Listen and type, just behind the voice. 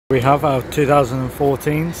We have our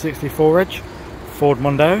 2014 64 Reg Ford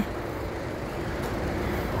Mondeo.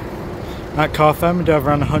 At Car Firm we do have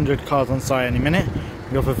around 100 cars on site any minute.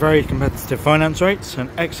 We offer very competitive finance rates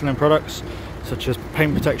and excellent products such as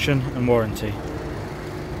paint protection and warranty.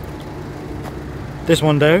 This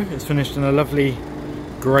Mondeo is finished in a lovely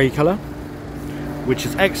grey colour, which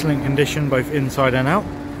is excellent condition both inside and out,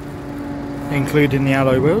 including the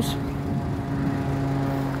alloy wheels.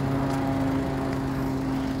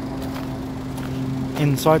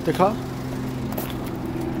 Inside the car,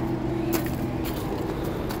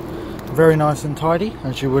 very nice and tidy,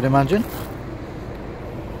 as you would imagine.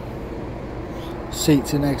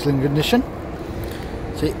 Seats in excellent condition.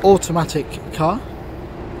 It's an automatic car.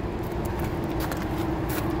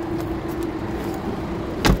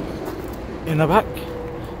 In the back,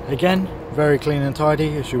 again, very clean and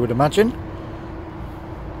tidy, as you would imagine.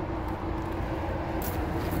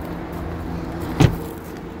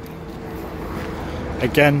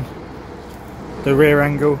 Again, the rear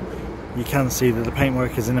angle, you can see that the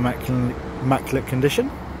paintwork is in immaculate condition.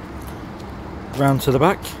 Round to the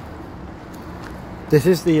back. This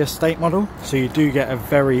is the estate model, so you do get a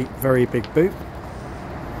very, very big boot.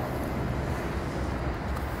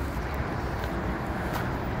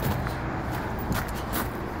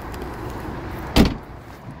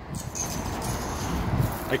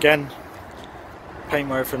 Again,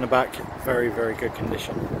 paintwork from the back, very, very good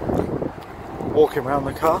condition. Walking around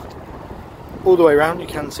the car, all the way around you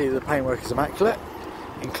can see the paintwork is immaculate,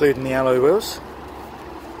 including the alloy wheels.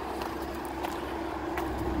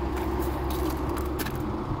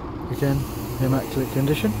 Again, immaculate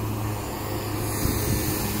condition.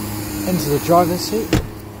 Into the driver's seat.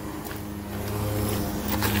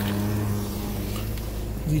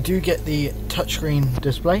 You do get the touchscreen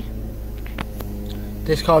display.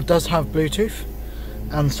 This car does have Bluetooth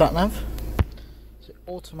and sat nav. It's an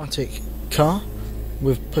automatic car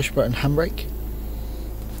with push button handbrake.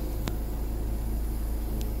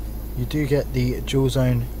 You do get the dual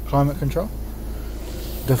zone climate control,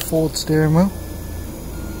 the Ford steering wheel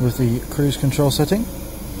with the cruise control setting.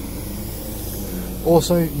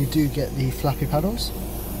 Also you do get the flappy paddles.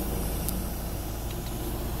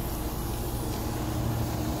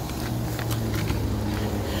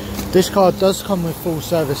 This car does come with full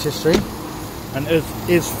service history and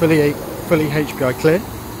is fully HPI clear.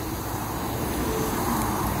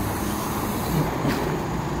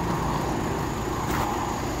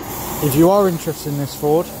 If you are interested in this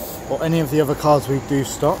Ford or any of the other cars we do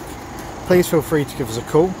stock, please feel free to give us a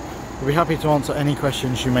call. We'll be happy to answer any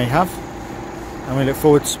questions you may have, and we look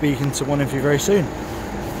forward to speaking to one of you very soon.